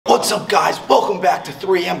What's up, guys? Welcome back to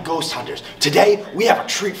 3M Ghost Hunters. Today, we have a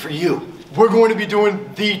treat for you. We're going to be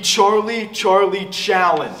doing the Charlie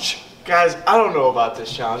Challenge. Guys, I don't know about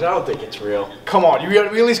this challenge. I don't think it's real. Come on, we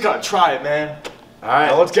at least gotta try it, man. All right,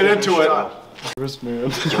 now let's get into it. First,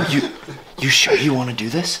 man. Yo, you sure you want to do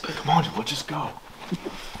this? Come on, let's just go.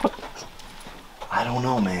 I don't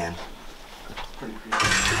know, man. Pretty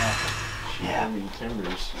creepy. Yeah.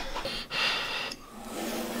 Timbers.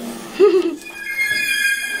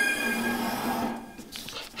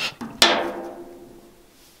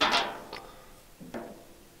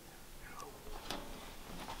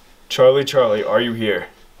 Charlie, are you here?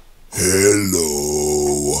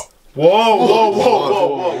 Hello.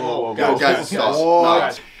 Whoa. Guys,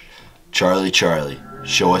 stop. Charlie,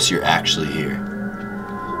 show us you're actually here.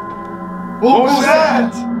 What was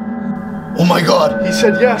that? Oh my God! He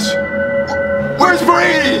said yes. Where's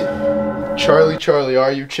Brady? Charlie,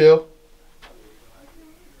 are you chill?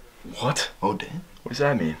 What? Oh, Dan? What does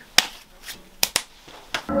that mean?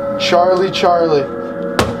 Charlie.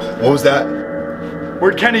 What was that?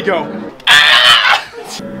 Where'd Kenny go?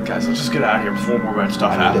 Guys, let's just get out of here before more bad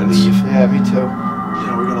stuff happens. Yeah, me too.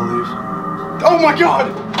 Yeah, we're gonna leave. Oh my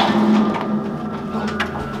God!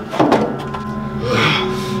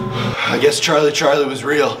 I guess Charlie was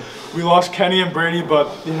real. We lost Kenny and Brady, but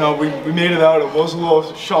you know, we made it out. It was a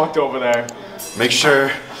little shocked over there. Make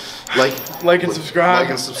sure Like and subscribe.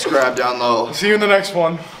 down low. See you in the next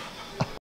one.